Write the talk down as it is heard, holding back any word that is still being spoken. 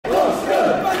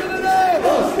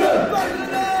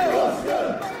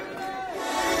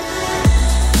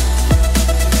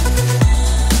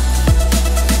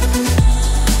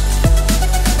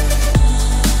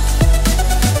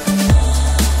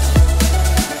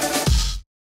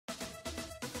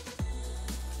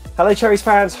Hello Cherries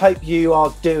fans, hope you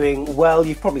are doing well.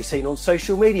 You've probably seen on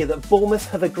social media that Bournemouth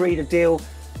have agreed a deal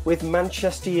with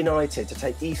Manchester United to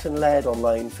take Ethan Laird on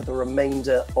loan for the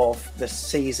remainder of the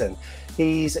season.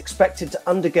 He's expected to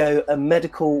undergo a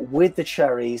medical with the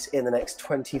Cherries in the next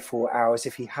 24 hours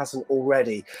if he hasn't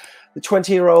already. The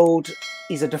 20-year-old,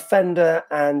 he's a defender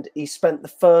and he spent the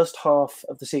first half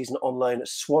of the season on loan at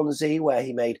Swansea, where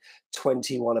he made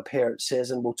 21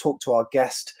 appearances, and we'll talk to our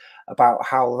guest about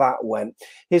how that went.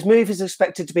 His move is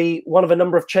expected to be one of a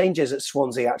number of changes at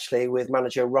Swansea, actually, with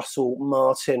manager Russell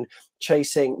Martin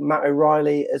chasing Matt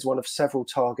O'Reilly as one of several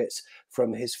targets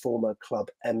from his former club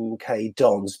MK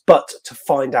Dons. But to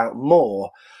find out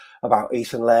more about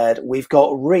Ethan Laird, we've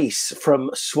got Reese from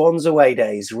Swans away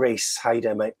days. Reese, how you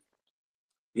doing, mate?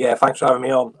 Yeah, thanks for having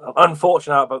me on. I'm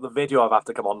unfortunate about the video I've had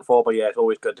to come on for, but yeah, it's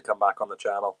always good to come back on the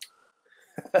channel.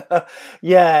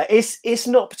 Yeah, it's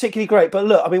not particularly great, but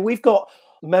look, I mean, we've got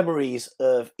memories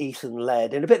of Ethan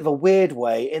Laird in a bit of a weird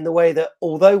way, in the way that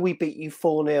although we beat you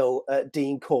 4-0 at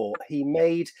Dean Court, he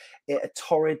made it a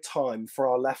torrid time for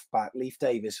our left back, Leif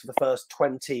Davis, for the first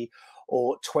 20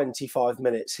 or 25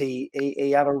 minutes. He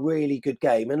had a really good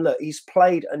game, and look, he's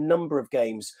played a number of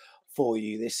games for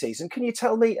you this season. Can you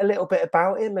tell me a little bit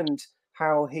about him and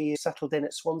how he settled in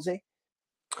at Swansea?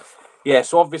 Yeah,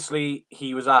 so obviously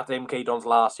he was at MK Dons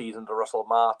last season to Russell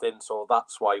Martin, so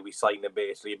that's why we signed him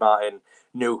basically. Martin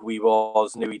knew who he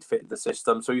was, knew he'd fit the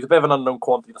system. So he's a bit of an unknown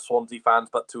quantity to Swansea fans,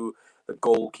 but to the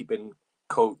goalkeeping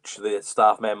coach, the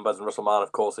staff members, and Russell Martin,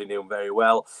 of course, they knew him very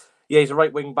well. Yeah, he's a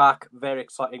right wing back, very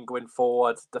exciting going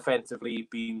forward. Defensively,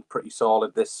 been pretty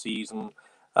solid this season.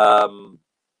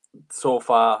 So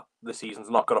far, the season's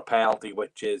not got a penalty,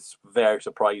 which is very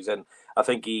surprising. I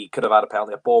think he could have had a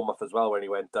penalty at Bournemouth as well when he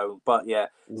went down. But yeah,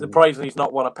 surprisingly, he's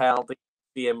not won a penalty.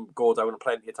 See him go down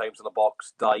plenty of times in the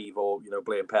box, dive or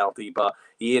blame penalty. But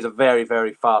he is a very,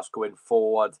 very fast going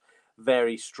forward,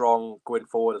 very strong going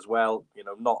forward as well.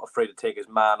 Not afraid to take his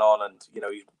man on, and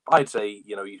I'd say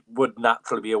he would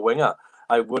naturally be a winger.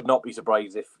 I would not be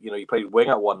surprised if he played wing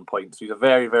at one point. So he's a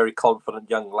very, very confident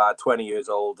young lad, 20 years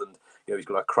old, and he's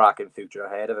got a cracking future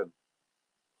ahead of him.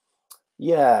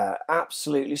 Yeah,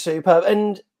 absolutely superb.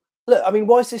 And look, I mean,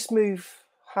 why's this move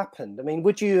happened? I mean,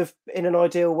 would you have, in an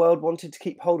ideal world, wanted to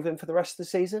keep hold of him for the rest of the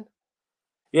season?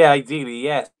 Yeah, ideally,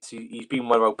 yes. He's been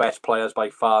one of our best players by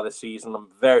far this season. I'm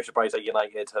very surprised that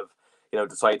United have,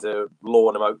 decided to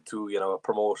loan him out to, a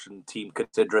promotion team,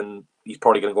 considering he's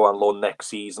probably going to go on loan next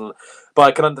season. But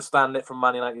I can understand it from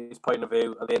Man United's point of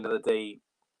view. At the end of the day,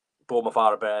 Bournemouth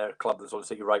are a better club than Swansea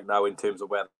City right now in terms of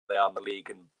where they are in the league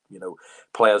and,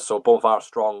 players. So Bournemouth are a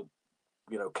strong,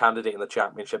 candidate in the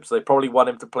Championship. So they probably want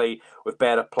him to play with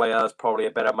better players, probably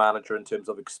a better manager in terms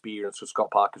of experience. So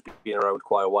Scott Parker's been around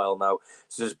quite a while now.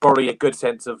 So there's probably a good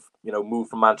sense of, move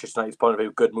from Manchester United's point of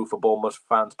view, good move from Bournemouth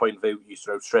fans' point of view. You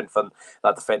strengthen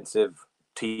that defensive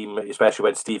team, especially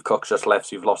when Steve Cook's just left.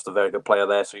 So you've lost a very good player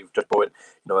there. So you've just brought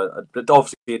in,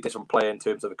 obviously a different player in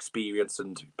terms of experience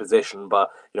and position. But,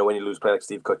 when you lose a player like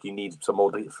Steve Cook, you need some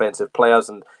more defensive players.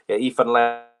 And yeah, Ethan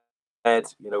Laird,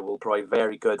 will provide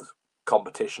very good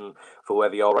competition for where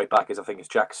the all right back is. I think it's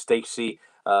Jack Stacey.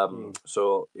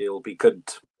 So it'll be good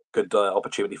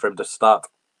opportunity for him to start.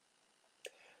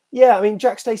 Yeah, I mean,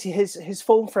 Jack Stacey, his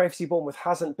form for AFC Bournemouth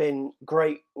hasn't been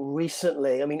great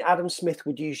recently. I mean, Adam Smith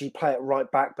would usually play at right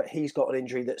back, but he's got an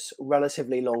injury that's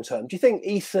relatively long term. Do you think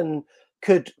Ethan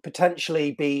could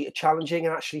potentially be challenging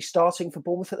and actually starting for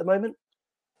Bournemouth at the moment?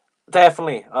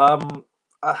 Definitely.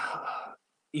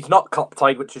 He's not cup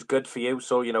tied, which is good for you.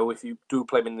 So, if you do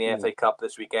play him in the FA Cup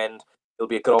this weekend, it'll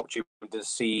be a good opportunity to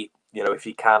see, if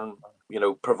he can,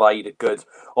 provide a good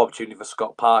opportunity for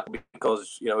Scott Parker,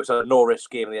 because, it's a no-risk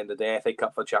game at the end of the day. FA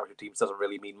Cup for championship teams doesn't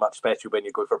really mean much, especially when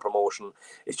you're going for a promotion.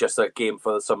 It's just a game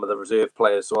for some of the reserve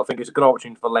players. So I think it's a good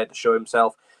opportunity for Laird to show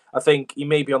himself. I think he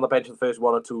may be on the bench for the first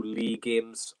one or two league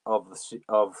games of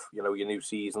your new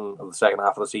season, of the second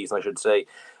half of the season, I should say,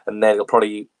 and then he'll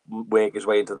probably work his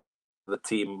way into the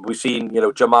team. We've seen,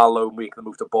 Jamal Lowe make the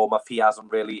move to Bournemouth. He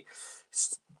hasn't really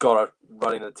got a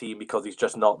run in the team because he's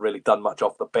just not really done much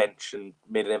off the bench and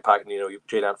made an impact. And,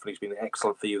 Jane Anthony's been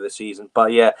excellent for you this season.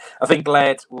 But yeah, I think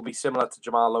Laird will be similar to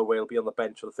Jamal Lowe, where he'll be on the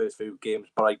bench for the first few games.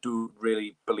 But I do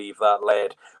really believe that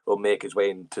Laird will make his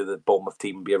way into the Bournemouth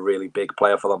team and be a really big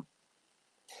player for them.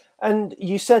 And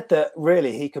you said that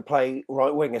really he could play right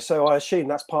winger, so I assume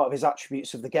that's part of his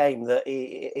attributes of the game, that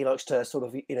he likes to sort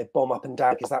of bomb up and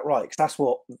down. Is that right?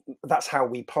 Because that's how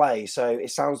we play. So it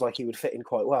sounds like he would fit in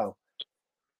quite well.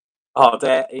 Oh,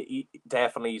 definitely. He's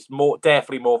definitely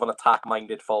more of an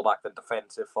attack-minded fullback than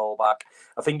defensive fullback.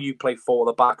 I think you play four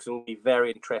of the backs. It'll be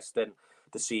very interesting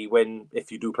to see when,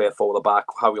 if you do play a forward back,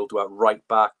 how he'll do at right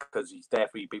back, because he's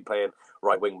definitely been playing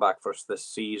right wing back for us this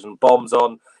season. Bombs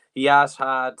on. He has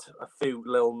had a few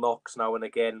little knocks now and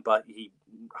again, but he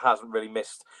hasn't really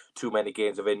missed too many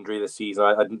games of injury this season.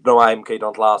 I know IMK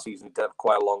done last season, he did have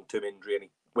quite a long-term injury, and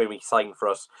when he signed for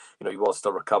us, he was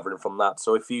still recovering from that.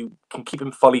 So if you can keep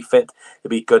him fully fit, it'd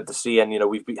be good to see. And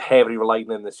we've been heavily relying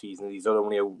on him this season. He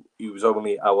was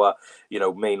only our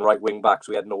main right wing back,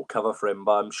 so we had no cover for him.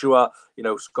 But I'm sure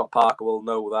Scott Parker will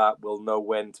know that. Will know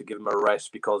when to give him a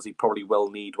rest, because he probably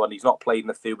will need one. He's not played in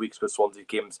a few weeks because Swansea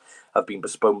games have been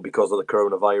postponed because of the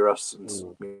coronavirus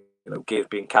and games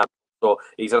being cancelled. So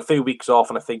he's had a few weeks off,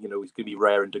 and I think he's going to be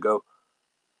raring to go.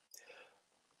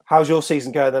 How's your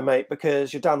season going then, mate?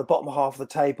 Because you're down the bottom half of the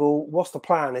table. What's the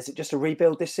plan? Is it just a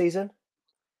rebuild this season?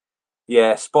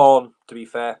 Yeah, spawn, to be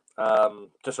fair.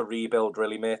 Just a rebuild,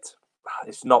 really, mate.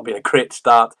 It's not been a great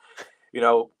start.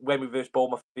 When we versed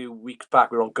Bournemouth a few weeks back,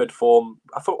 we were on good form.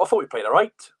 I thought we played all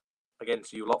right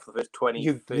against you lot for the first 20,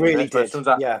 you 30 really minutes. did. As soon as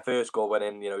that first goal went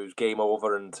in, it was game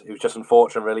over, and it was just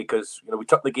unfortunate, really, because we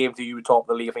took the game to you, top of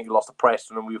the league. I think you lost to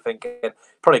Preston, and we were thinking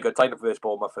probably a good time to verse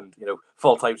Bournemouth, and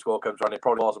full time score comes around. It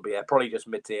probably wasn't, but yeah, probably just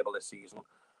mid table this season.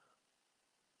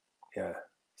 Yeah,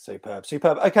 superb.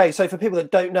 Okay, so for people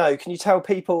that don't know, can you tell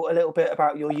people a little bit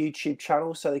about your YouTube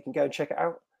channel so they can go and check it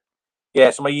out? Yeah,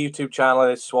 so my YouTube channel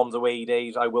is Swans Away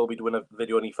Days. I will be doing a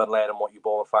video on Ethan Laird and what you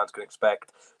Bournemouth fans can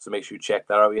expect, so make sure you check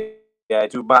that out. Yeah, I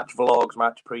do match vlogs,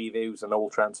 match previews, and all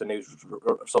transfer news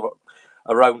sort of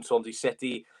around Swansea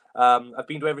City. I've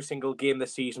been to every single game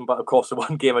this season, but of course the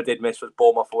one game I did miss was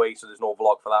Bournemouth away, so there's no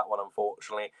vlog for that one,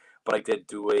 unfortunately. But I did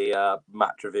do a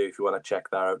match review if you want to check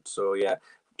that out. So yeah,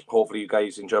 hopefully you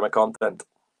guys enjoy my content.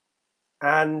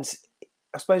 And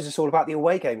I suppose it's all about the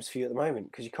away games for you at the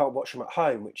moment, because you can't watch them at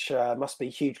home, which must be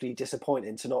hugely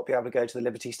disappointing to not be able to go to the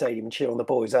Liberty Stadium and cheer on the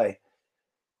boys, eh?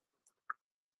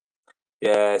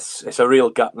 Yes, it's a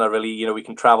real gutner, really. We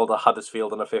can travel to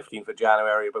Huddersfield on the 15th of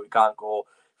January, but we can't go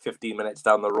 15 minutes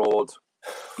down the road,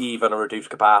 even a reduced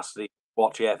capacity,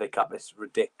 watch the FA Cup. It's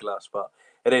ridiculous, but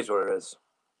it is what it is.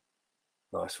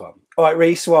 Nice one. All right,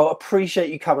 Reese, well,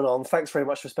 appreciate you coming on. Thanks very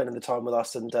much for spending the time with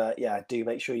us. And yeah, do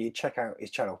make sure you check out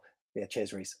his channel. Yeah,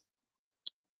 cheers, Reese.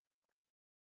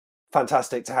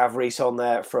 Fantastic to have Reese on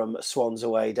there from Swans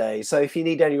Away Days. So if you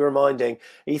need any reminding,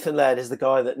 Ethan Laird is the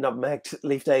guy that nutmegged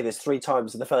Leif Davis 3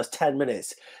 times in the first 10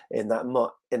 minutes in that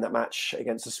match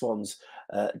against the Swans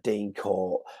Dean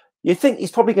Court. You'd think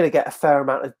he's probably going to get a fair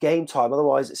amount of game time.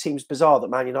 Otherwise, it seems bizarre that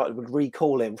Man United would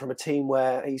recall him from a team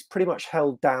where he's pretty much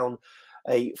held down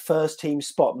a first team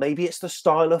spot. Maybe it's the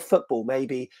style of football.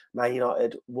 Maybe Man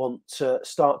United want to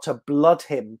start to blood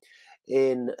him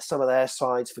in some of their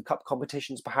sides for cup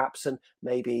competitions, perhaps, and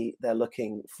maybe they're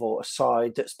looking for a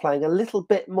side that's playing a little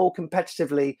bit more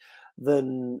competitively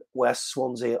than where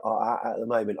Swansea are at the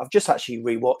moment. I've just actually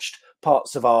rewatched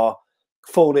parts of our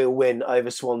 4-0 win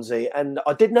over Swansea, and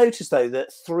I did notice though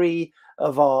that 3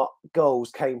 of our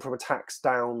goals came from attacks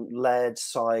down Laird's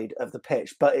side of the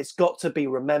pitch. But it's got to be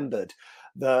remembered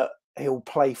that he'll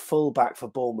play full-back for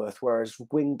Bournemouth, whereas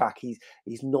wing-back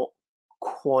he's not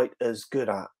quite as good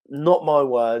at. Not my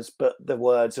words, but the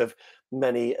words of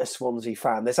many a Swansea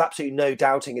fan. There's absolutely no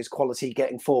doubting his quality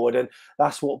getting forward, and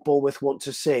that's what Bournemouth want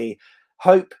to see.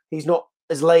 Hope he's not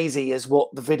as lazy as what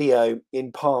the video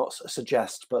in parts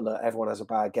suggests, but look, everyone has a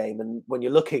bad game, and when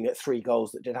you're looking at 3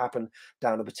 goals that did happen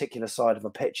down a particular side of a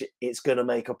pitch, it's going to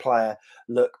make a player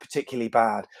look particularly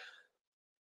bad.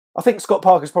 I think Scott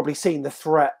Parker's probably seen the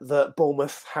threat that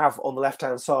Bournemouth have on the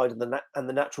left-hand side and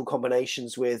the natural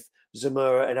combinations with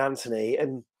Zamora and Anthony,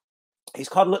 and he's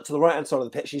kind of looked to the right-hand side of the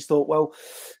pitch. He's thought, well,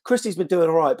 Christie's been doing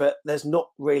all right, but there's not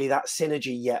really that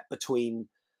synergy yet between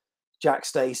Jack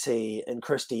Stacey and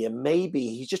Christie, and maybe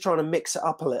he's just trying to mix it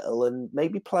up a little and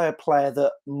maybe play a player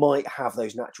that might have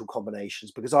those natural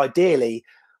combinations, because ideally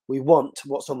we want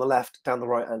what's on the left down the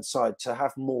right-hand side to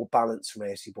have more balance from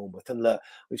AFC Bournemouth. And look,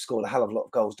 we've scored a hell of a lot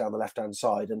of goals down the left-hand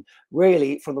side, and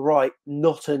really from the right,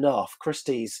 not enough.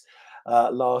 Christie's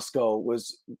last goal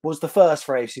was the first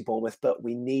for AFC Bournemouth, but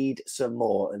we need some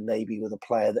more, and maybe with a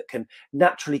player that can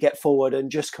naturally get forward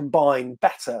and just combine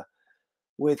better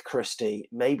with Christie,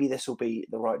 maybe this will be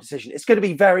the right decision. It's going to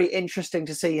be very interesting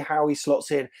to see how he slots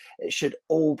in. It should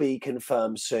all be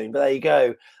confirmed soon. But there you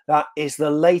go. That is the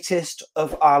latest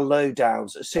of our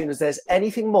lowdowns. As soon as there's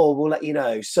anything more, we'll let you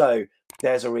know. So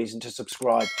there's a reason to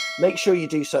subscribe. Make sure you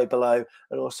do so below.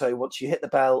 And also, once you hit the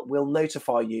bell, we'll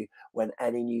notify you when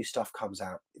any new stuff comes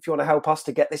out. If you want to help us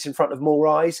to get this in front of more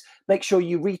eyes, make sure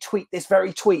you retweet this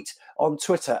very tweet on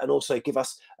Twitter, and also give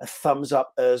us a thumbs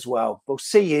up as well. We'll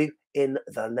see you in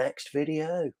the next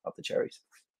video. Up the cherries.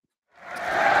 Back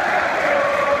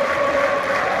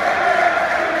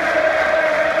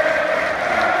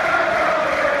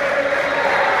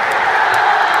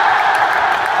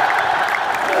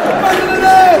in the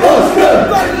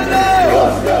day!